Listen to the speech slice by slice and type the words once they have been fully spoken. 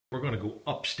We're going to go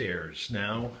upstairs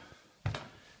now.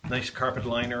 Nice carpet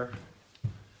liner,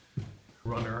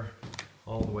 runner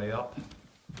all the way up.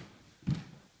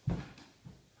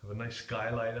 Have a nice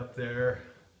skylight up there.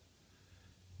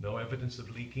 No evidence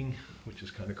of leaking, which is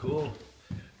kind of cool.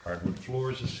 Hardwood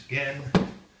floors again.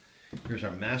 Here's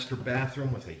our master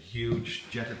bathroom with a huge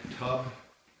jetted tub.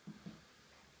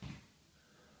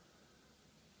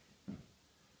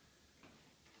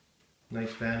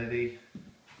 Nice vanity.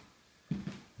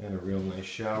 And a real nice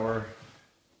shower.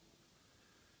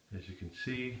 As you can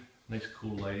see, nice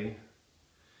cool lighting.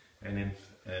 And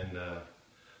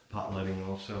pot lighting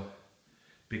also.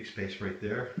 Big space right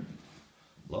there.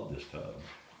 Love this tub.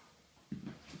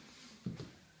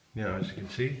 Now, as you can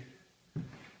see,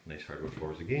 nice hardwood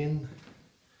floors again.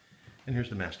 And here's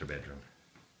the master bedroom.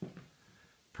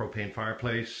 Propane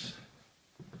fireplace.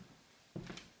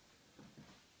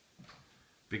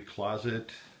 Big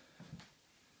closet.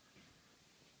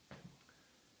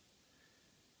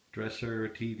 Dresser,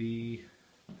 TV.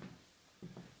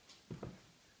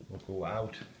 We'll go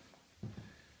out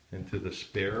into the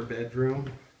spare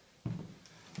bedroom,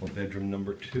 or bedroom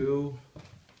number 2.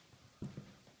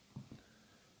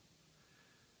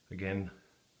 Again,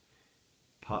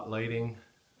 pot lighting,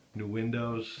 new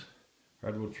windows,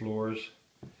 hardwood floors.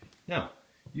 Now,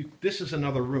 this is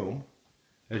another room.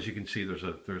 As you can see, there's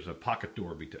a pocket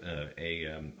door,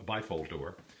 a bifold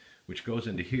door, which goes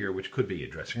into here, which could be a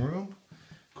dressing room,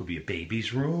 could be a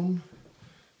baby's room,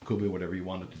 could be whatever you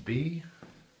want it to be.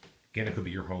 Again, it could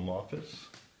be your home office.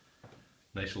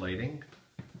 Nice lighting.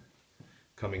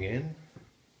 Coming in,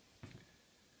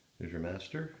 there's your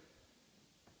master.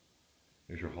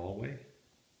 There's your hallway.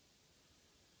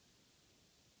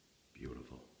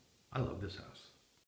 Beautiful. I love this house.